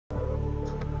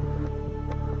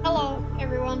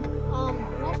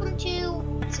everyone. Welcome to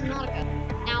Subnautica.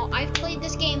 Now, I've played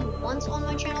this game once on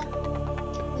my channel.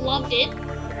 Loved it.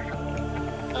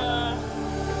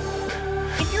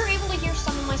 If you're able to hear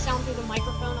some of my sound through the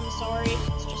microphone, I'm sorry.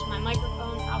 It's just my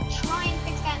microphone. I'll try and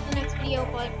fix that in the next video,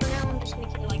 but for now, I'm just gonna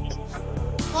keep it like this.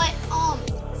 But,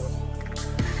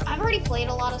 I've already played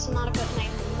a lot of Subnautica, and I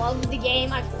love the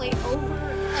game. I've played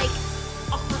over, like,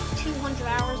 200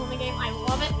 hours on the game. I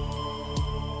love it.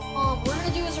 We're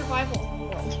gonna do a survival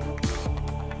world.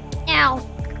 Now,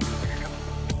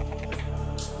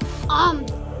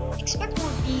 expect more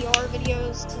VR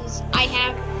videos, because I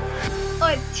have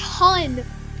a ton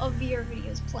of VR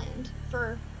videos planned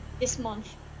for this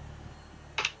month.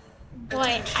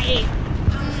 But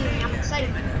I'm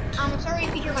excited. I'm sorry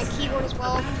if you hear my keyboard as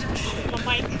well, my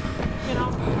mic, you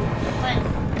know. But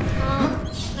I'm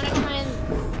gonna try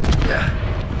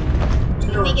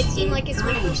and make it seem like it's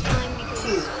my first time,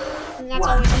 because that's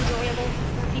always enjoyable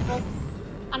for people.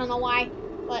 I don't know why,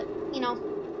 but you know.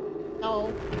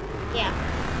 So yeah,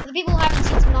 for the people who haven't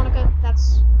seen Subnautica,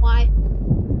 that's why.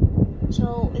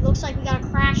 So it looks like we got a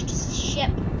crashed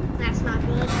ship. That's not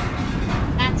good.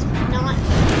 That's not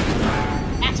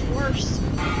good. That's worse.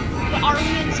 But are we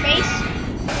in space?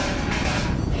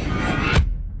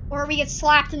 Or we get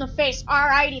slapped in the face?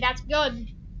 Alrighty, that's good.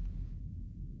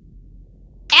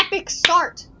 Epic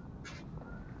start.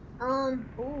 Oh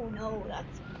no,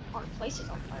 our place is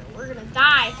on fire. We're gonna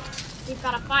die. We've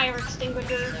got a fire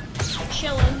extinguisher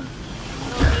chilling.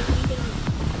 So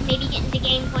maybe we can get into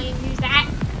gameplay and use that.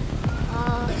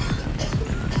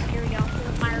 Here we go. Here's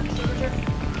a fire extinguisher.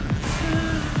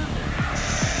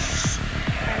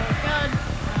 Okay, we're good.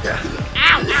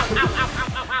 Ow!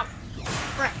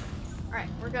 Alright,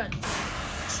 we're good.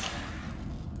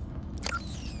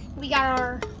 We got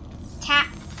our tap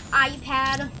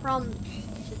iPad from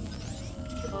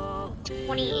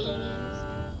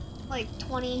 2080s, like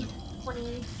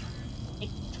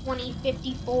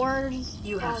 2054s.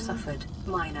 You have suffered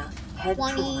minor head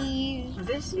trauma.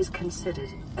 This is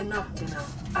considered an optimal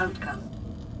outcome.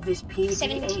 This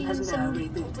PDA has now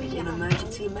rebooted in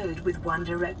emergency mode with one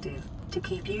directive: to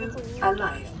keep you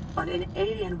alive on an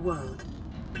alien world.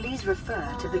 Please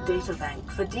refer to the data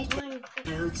bank for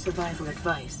detailed survival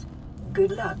advice.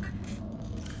 Good luck.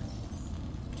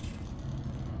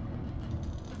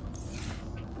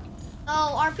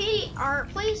 Oh, our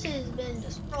place has been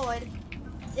destroyed.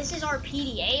 This is our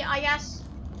PDA, I guess.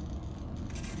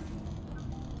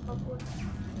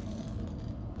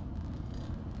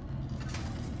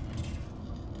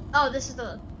 Oh, this is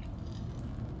the...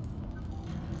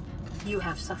 You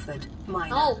have suffered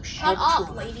minor shut head up,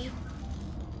 trauma. lady.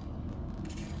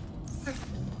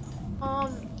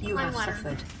 You have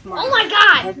suffered oh my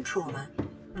god! head trauma.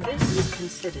 This is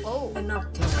considered an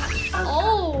optimal outcome.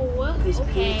 Oh, this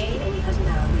okay. PDA has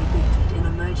now rebooted in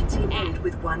emergency mode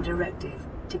with one directive: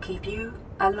 to keep you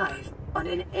alive on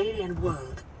an alien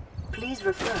world. Please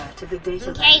refer to the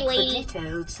data bank for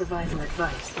detailed survival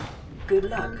advice. Good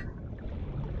luck.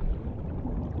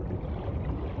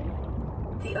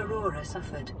 The Aurora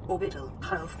suffered orbital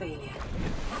hull failure.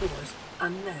 Cause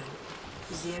unknown.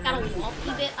 Zero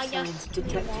bit, I guess. signs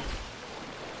detected.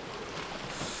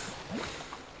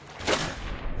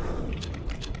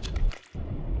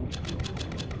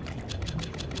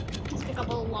 Let's pick up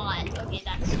a lot. Okay,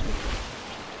 that's it.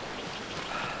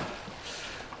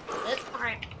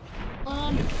 Alright.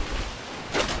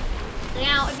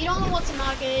 Now, if you don't know what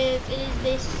Subnautica is, it is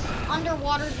this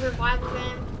underwater survival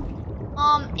game.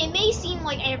 It may seem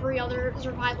like every other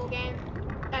survival game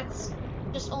that's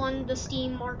just on the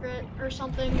Steam market or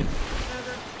something,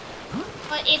 whatever.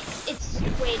 But it's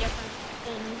way different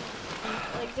than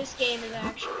like this game is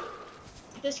actually.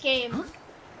 This game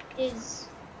is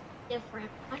different.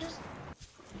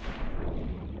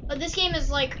 But this game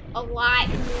is like a lot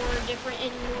more different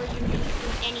and more unique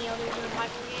than any other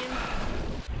survival game.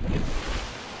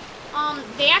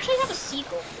 They actually have a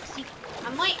sequel. I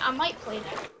might play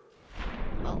that.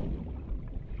 Oh.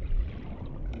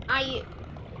 I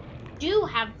do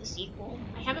have the sequel.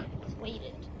 I haven't played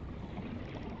it.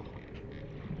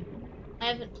 I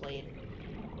haven't played it.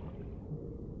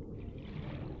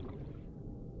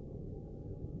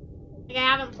 Like, I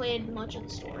haven't played much of the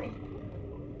story.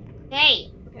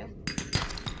 Hey! Okay.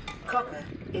 Copper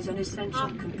is an essential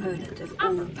component of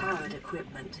all powered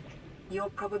equipment. Your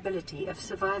probability of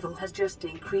survival has just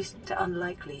increased to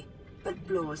unlikely, but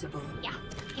plausible. Yeah,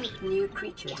 gimme. New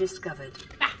creature discovered.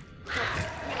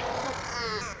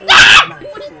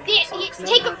 What is this?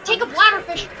 Take a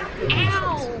bladderfish!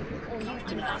 Ow!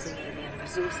 Utilizing alien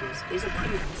resources is a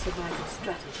proven survival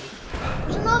strategy.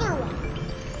 There's another one.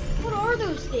 What are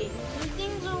those things? Those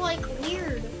things are like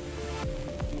weird.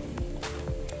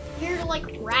 Weird like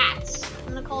rats.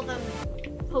 I'm gonna call them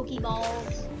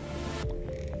Pokeballs.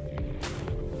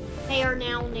 They are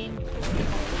now named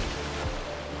Pokeballs.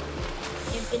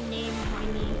 They've been named by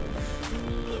me,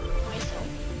 myself,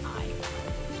 I.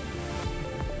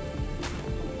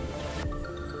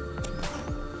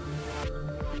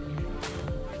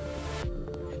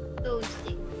 Those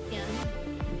things, yeah.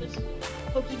 Those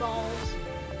Pokeballs.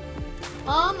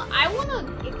 I wanna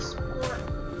explore.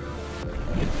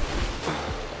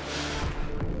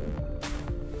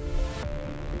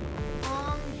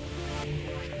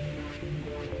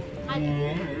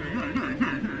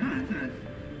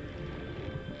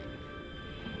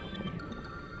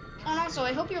 And also,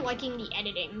 I hope you're liking the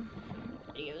editing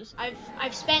videos.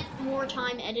 I've spent more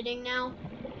time editing now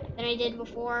than I did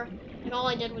before. Like all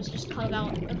I did was just cut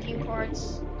out a few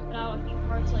parts,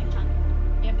 like time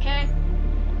AFK.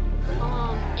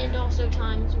 And also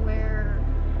times where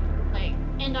like,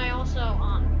 and I also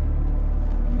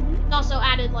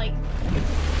added like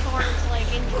cards like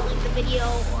enjoying the video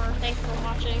or thanks for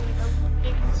watching or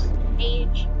this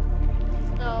page.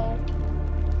 So,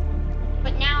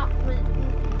 but now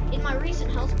in my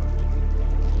recent health,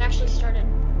 it actually started.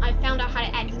 I found out how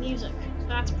to add music, so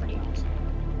that's pretty awesome.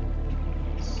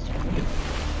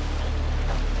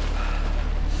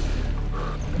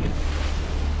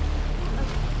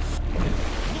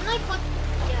 Didn't I put?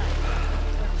 Yeah.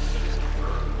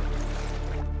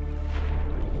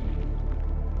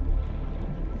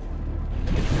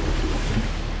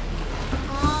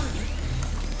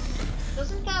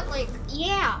 Doesn't that like?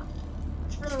 Yeah.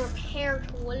 It's for the repair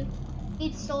tool.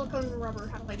 Need silicone and rubber.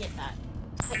 How do I get that?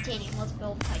 Titanium. Let's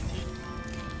build titanium.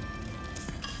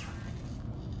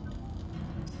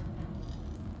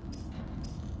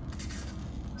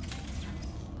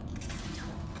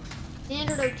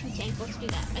 Standard O2 tank. Let's do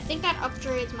that. I think that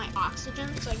upgrades my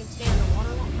oxygen, so I can stay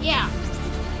underwater long. Yeah.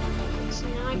 So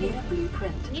now I can.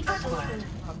 Need silicone and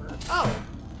rubber. Oh.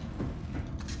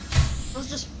 I was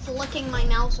just flicking my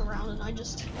mouse around, and I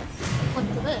just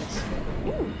clicked to this.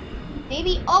 Ooh.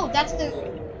 Maybe. Oh, that's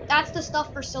the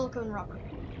stuff for silicone rubber.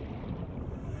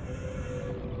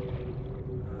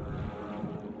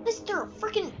 Is there a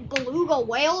freaking beluga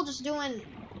whale just doing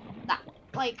that?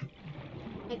 Like,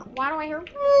 why do I hear?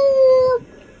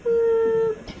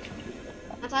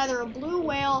 That's either a blue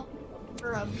whale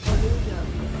or a beluga.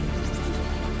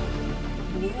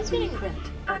 It's getting print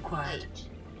acquired.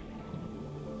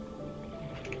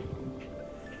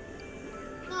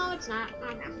 No, it's not.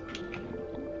 Okay.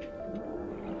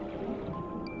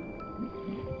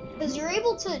 Because you're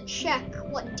able to check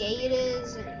what day it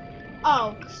is. And,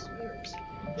 oh,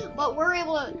 but we're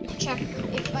able to check,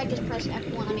 if I just press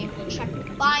F1, I'm able to check the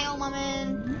biome I'm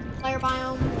in, player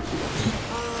biome.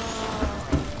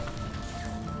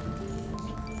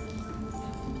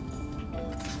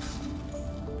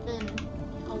 And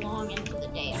how long into the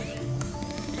day I'm in.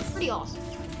 Pretty awesome.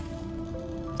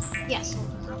 Yes.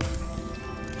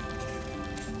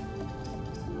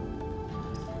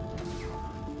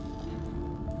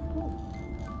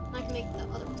 I can make the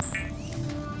other one.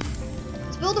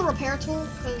 Let's build a repair tool,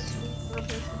 because repair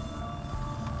tool.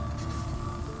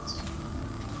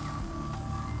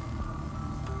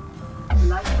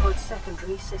 Lifepod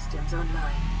secondary systems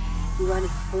online. Running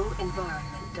full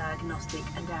environment diagnostic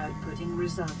and outputting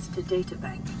results to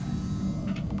databank.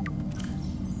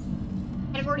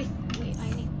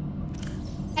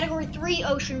 Category 3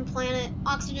 ocean planet,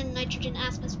 oxygen, nitrogen,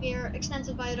 atmosphere,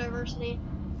 extensive biodiversity.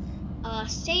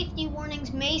 Safety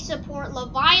warnings may support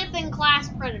Leviathan class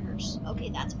predators. Okay,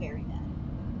 that's very bad.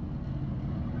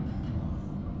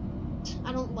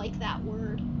 I don't like that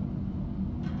word.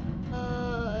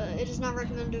 It is not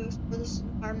recommended to explore this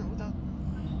environment without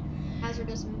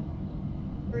hazardous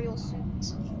material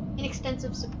suits.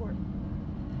 Inextensive support.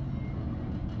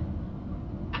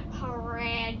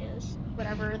 Apparatus,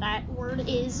 whatever that word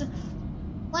is.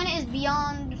 Planet is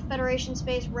beyond Federation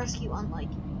space. Rescue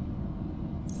unlikely.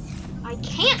 I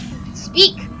can't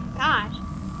speak. God.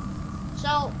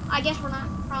 So I guess we're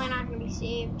probably not going to be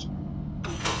saved.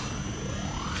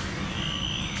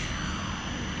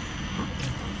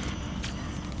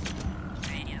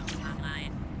 Radio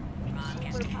online.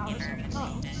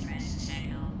 Oh.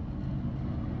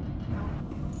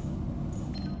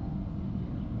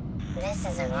 This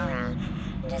is Aurora.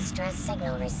 Distress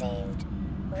signal received.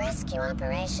 Rescue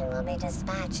operation will be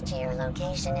dispatched to your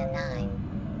location in 9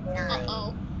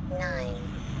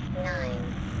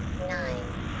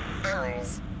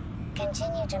 hours.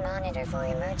 Continue to monitor for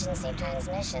emergency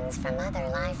transmissions from other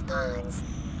life pods.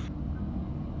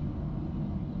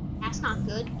 That's not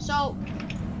good. So,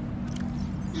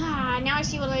 Ah, now I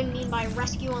see what I mean by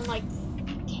rescue on like.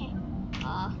 Okay.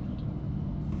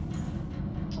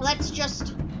 Let's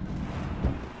just.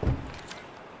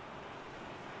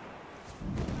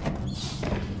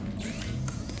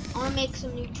 I want to make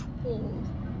some new tools.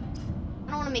 I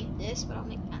don't want to make this, but I'll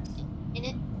make that in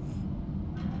it.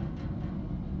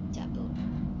 Tap build.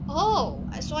 Oh,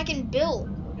 so I can build.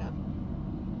 Okay.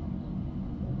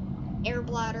 Air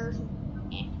bladder.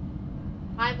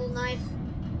 Rival knife.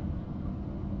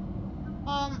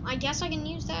 I guess I can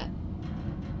use that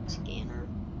scanner.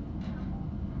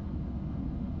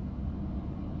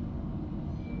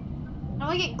 How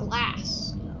do I get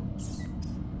glass?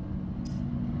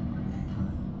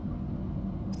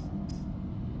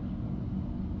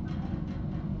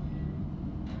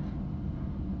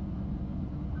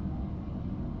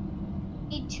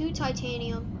 Need 2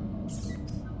 titanium.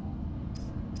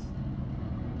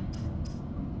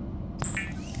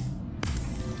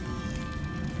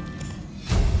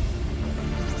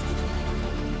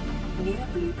 New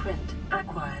blueprint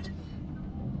acquired.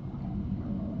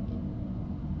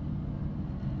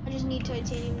 I just need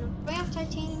titanium. Do I have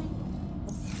titanium?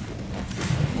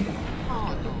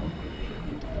 Oh no.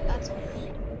 That's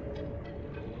weird.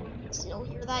 Still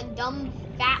hear that dumb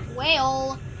fat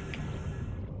whale.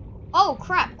 Oh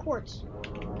crap, quartz.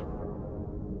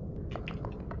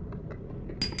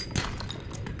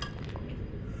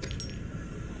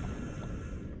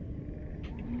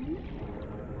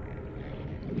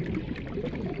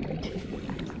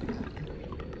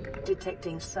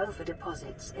 Detecting sulfur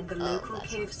deposits in the local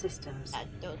cave systems.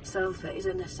 Sulfur is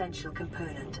an essential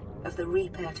component of the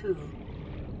repair tool.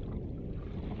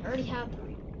 I already have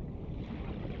 3.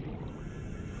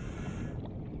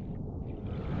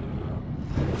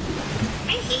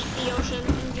 I hate the ocean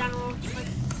in general. Like,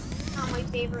 not my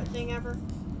favorite thing ever.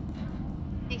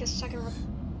 Make a second.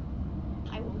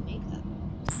 I will make that.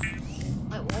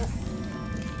 I won't.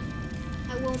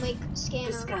 I will make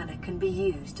scanner. The scanner can be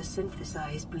used to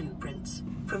synthesize blueprints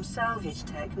from salvage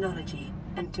technology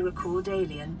and to record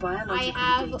alien biological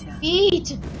I have data.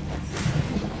 feet.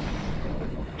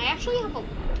 I actually have a.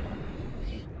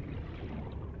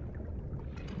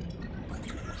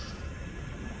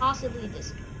 Possibly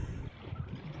this.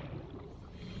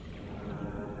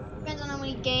 Depends on how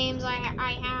many games I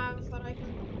have that I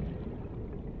can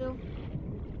do.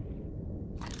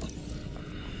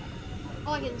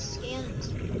 Oh, I can scan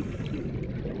this.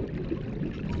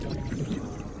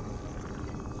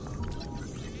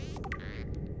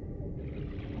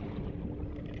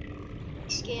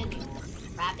 Scan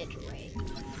rabbit ray.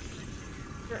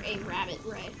 Or a rabbit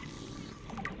ray.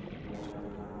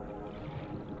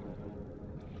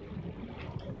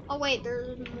 Oh wait,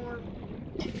 there's more.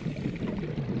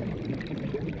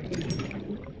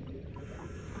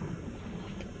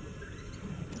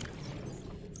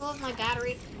 Do I have my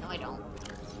battery? No, I don't.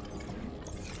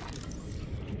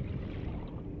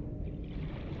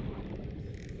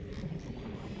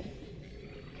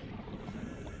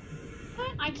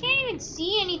 I can't even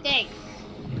see anything.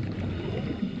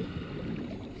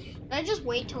 Did I just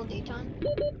wait till daytime?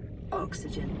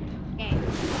 Oxygen. Okay.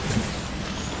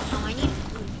 Oh, I need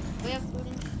food. Do I have food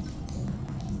in?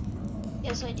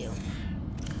 Yes, I do.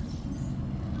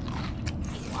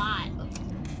 A lot of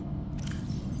food.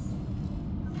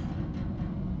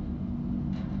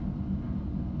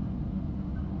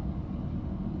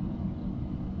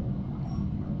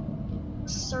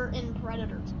 Certain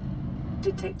predators.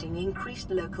 Detecting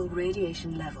increased local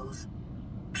radiation levels.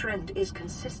 Trend is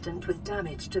consistent with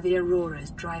damage to the Aurora's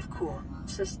drive core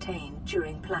sustained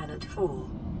during planet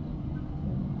fall.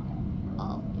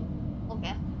 Oh,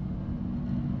 okay.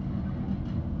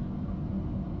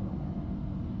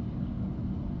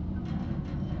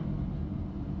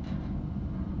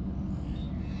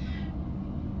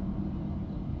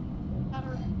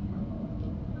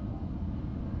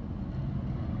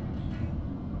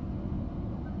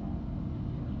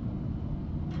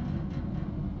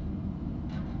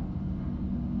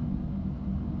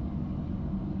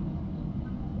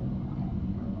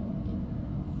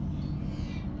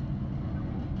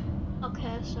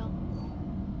 Okay, so.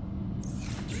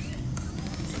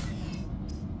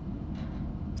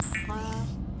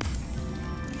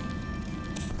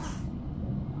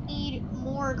 Need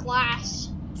more glass.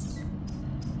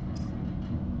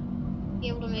 Be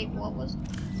able to make what was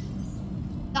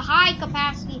the high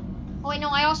capacity. Oh wait, no,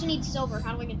 I also need silver.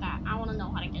 How do I get that? I want to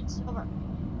know how to get silver.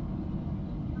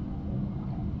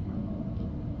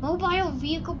 Mobile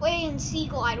vehicle bay and sea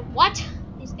glide. What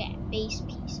is that? Base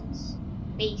pieces.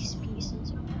 Base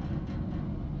pieces.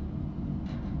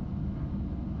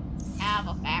 Have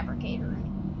a fabricator in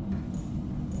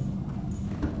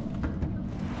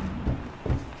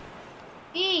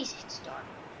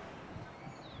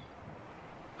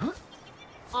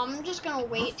I'm just gonna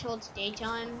wait till it's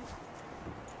daytime.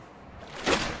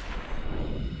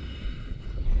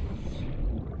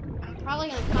 I'm probably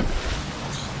gonna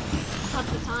cut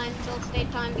the time till it's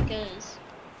daytime because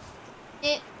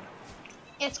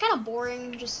it's kind of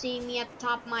boring just seeing me at the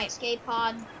top of my escape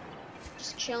pod,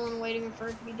 just chilling, waiting for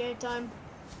it to be daytime.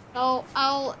 So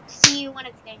I'll see you when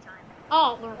it's daytime.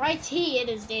 Oh, righty, it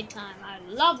is daytime. I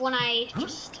love when I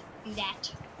just do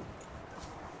that.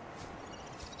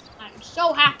 I'm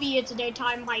so happy it's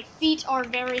daytime. My feet are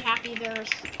very happy. They're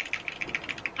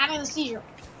having a seizure.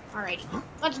 Alrighty,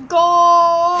 let's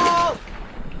go!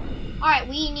 Alright,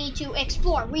 we need to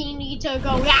explore. We need to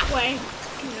go that way.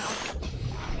 No,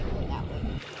 go that way.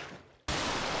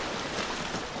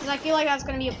 Because I feel like that's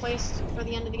going to be a place for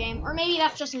the end of the game. Or maybe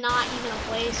that's just not even a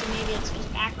place, and maybe it's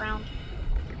just background.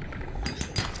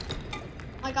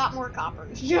 I got more copper.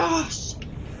 Yes!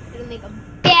 I'm gonna make a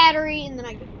battery, and then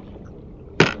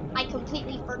I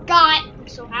completely forgot. I'm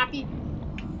so happy.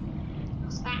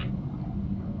 What's that?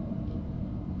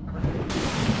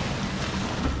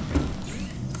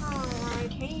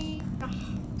 Alright, hey.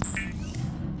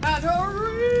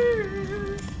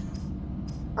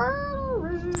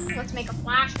 Let's make a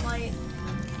flashlight.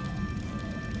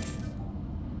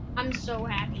 I'm so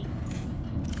happy.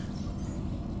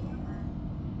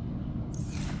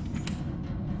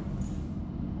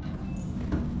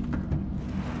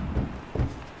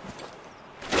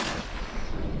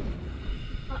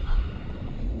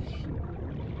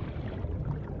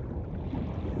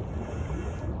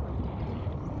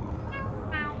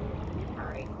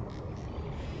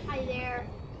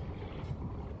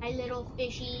 Little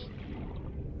fishy.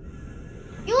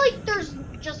 I feel like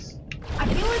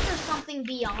there's something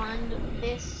beyond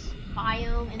this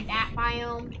biome and that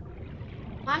biome.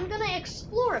 I'm gonna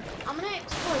explore it. I'm gonna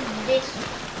explore this one.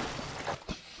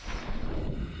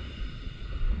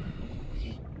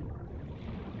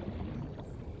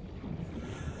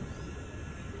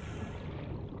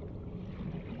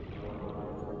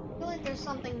 I feel like there's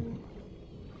something.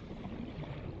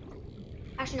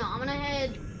 Actually, no, I'm gonna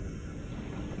head.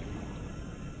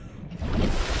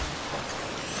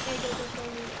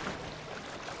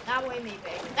 That way, maybe.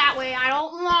 That way, I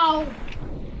don't know.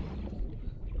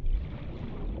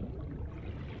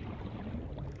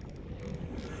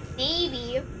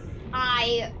 Maybe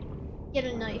I get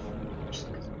a knife.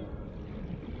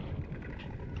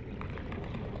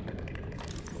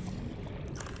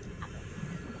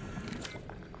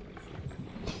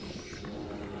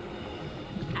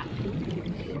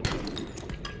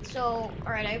 So,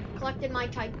 alright, I've collected my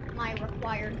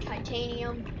required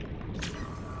titanium.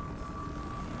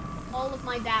 All of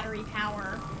my battery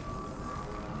power.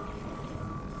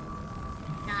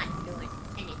 Not doing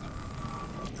anything.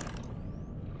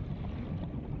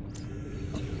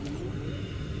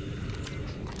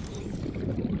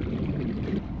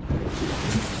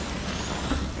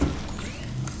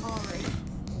 Alright.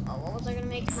 Oh, what was I gonna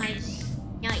make? My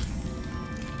knife.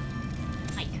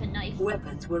 Like a knife.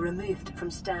 Weapons were removed from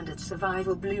standard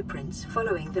survival blueprints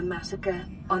following the massacre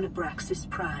on Abraxas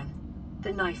Prime.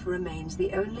 The knife remains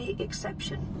the only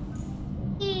exception.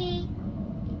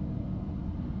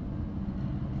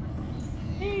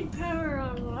 Need power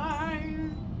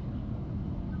online.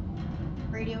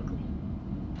 Radio.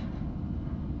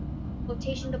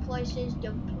 Flotation devices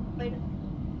deployed.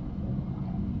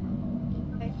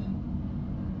 Okay.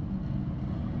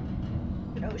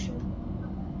 An ocean.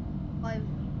 5.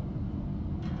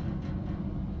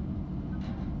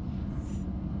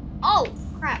 Oh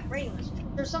crap! Radio message.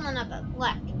 There's someone at the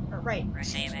left or right.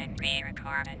 Receiving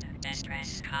re-recorded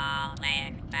distress call,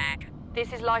 laying back.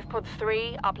 This is Lifepod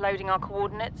 3, uploading our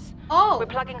coordinates. Oh! We're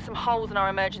plugging some holes in our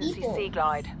emergency People. sea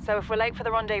glide, so if we're late for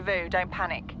the rendezvous, don't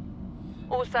panic.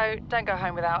 Also, don't go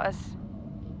home without us.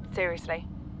 Seriously.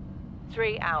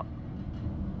 3 out.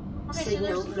 Okay,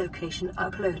 Signal so location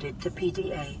uploaded to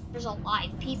PDA. there's a lot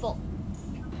of people.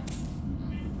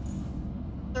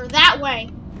 They're that way.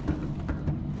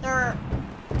 They're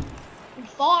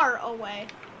far away.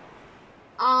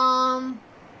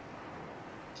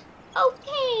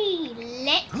 Okay,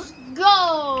 let's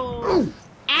go.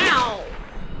 Ow.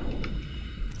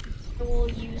 I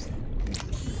will use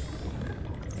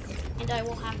and I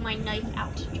will have my knife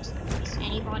out just in case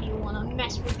anybody will want to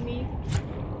mess with me.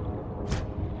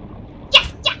 Yeah,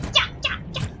 yeah, yeah, yeah,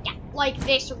 yeah, yeah. Like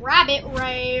this rabbit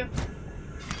ray.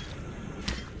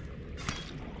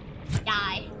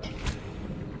 Die.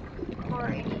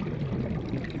 Alrighty.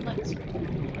 Let's.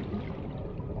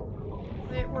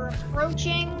 We're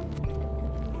approaching.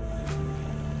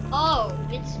 Oh,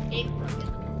 it's big. I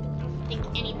don't think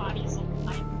anybody's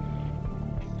alive.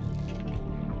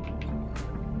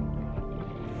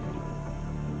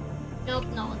 Nope,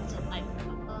 no one's in my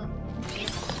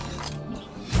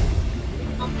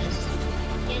compass.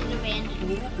 In abandoned.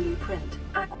 Near blueprint.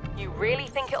 You really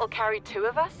think it'll carry 2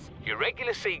 of us? Your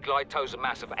regular sea glide tows a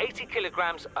mass of 80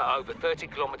 kilograms at over 30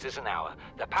 kilometers an hour.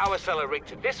 The power cellar rigged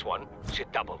to this one should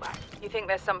double that. You think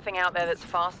there's something out there that's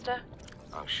faster?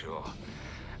 Oh, sure.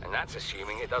 And that's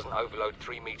assuming it doesn't overload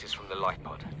 3 meters from the life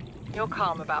pod. You're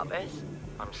calm about this.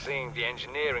 I'm seeing the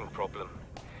engineering problem.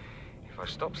 If I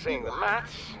stop seeing the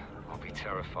maths, I'll be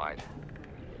terrified.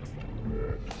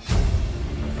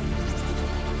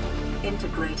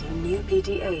 Integrating new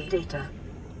PDA data.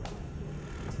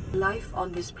 Life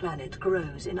on this planet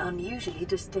grows in unusually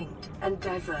distinct and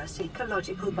diverse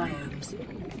ecological biomes.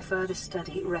 Further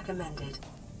study recommended.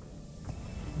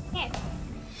 Yeah.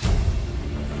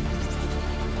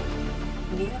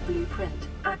 New blueprint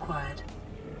acquired.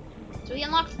 So we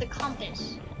unlocked the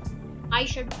compass. I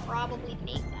should probably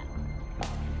make that.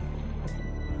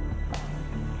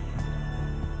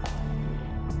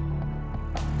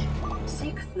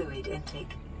 Seek fluid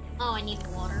intake. Oh, I need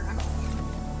water. I don't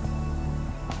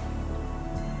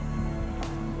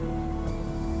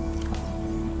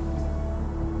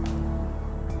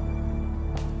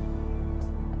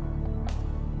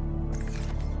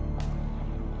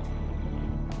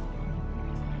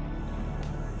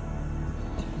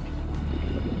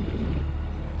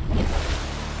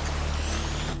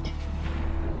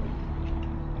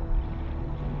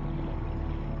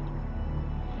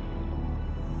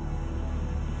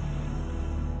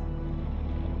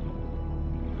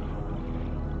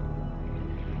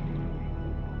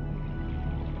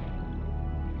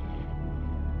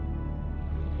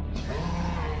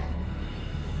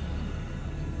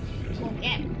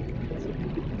Okay.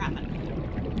 Crap it.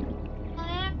 What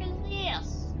the heck is this?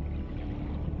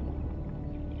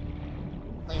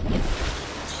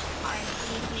 Alright,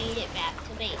 we've made it back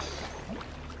to base.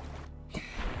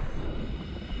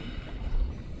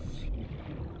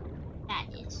 That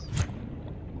is.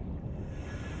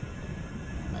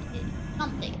 But it's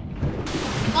something.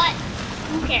 But,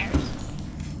 who cares?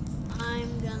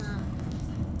 I'm gonna...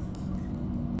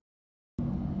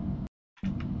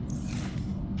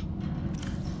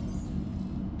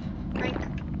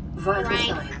 Vital Right.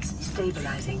 signs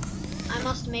stabilizing. I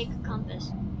must make a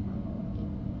compass.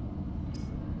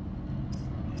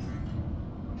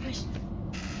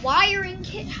 Wiring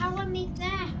kit, how do I make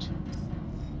that?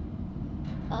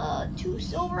 2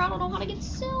 silver, I don't know how to get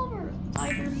silver.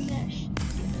 Fiber mesh.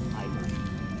 Fiber.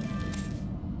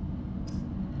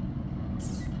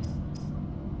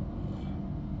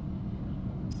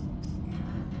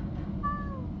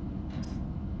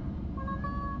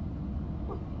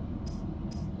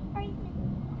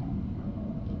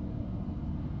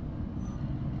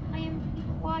 I am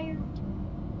required.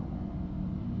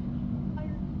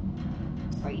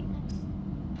 Right.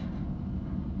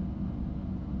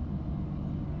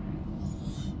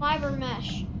 Fiber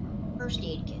mesh. First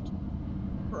aid kit.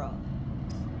 Bro.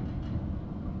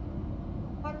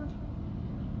 Water.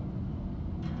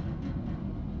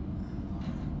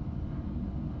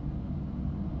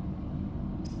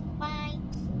 Bye.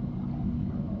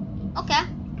 Okay.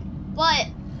 But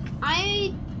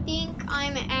I think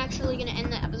I'm actually gonna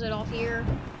end the episode off here.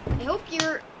 I hope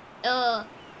you're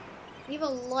leave a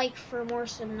like for more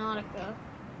Subnautica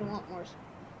if you want more.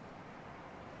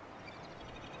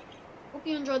 Hope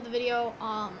you enjoyed the video.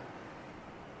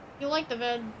 If you like the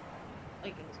vid,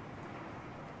 like it.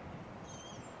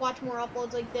 Watch more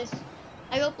uploads like this.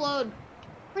 I upload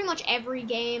pretty much every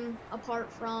game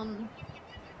apart from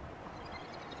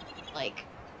like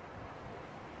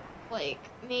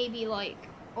maybe like,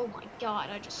 oh my god,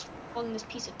 I just flung this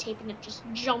piece of tape and it just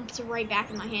jumped right back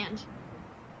in my hand.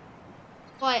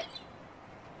 But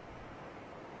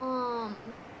I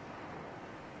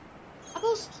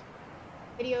post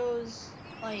videos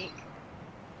like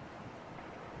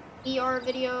VR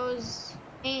videos,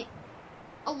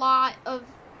 a lot of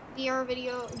VR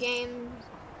video games,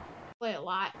 play a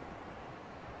lot.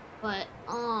 But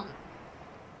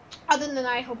other than that,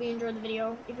 I hope you enjoyed the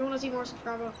video. If you want to see more,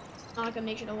 subscribe to Subnautica,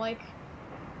 make sure to like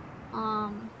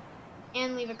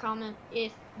and leave a comment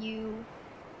if you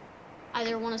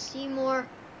either want to see more,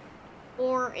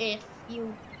 or if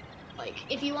you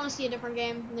want to see a different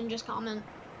game, then just comment,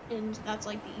 and that's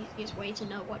like the easiest way to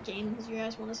know what games you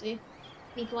guys want to see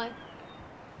me play.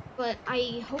 But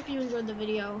I hope you enjoyed the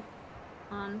video.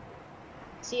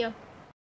 See ya.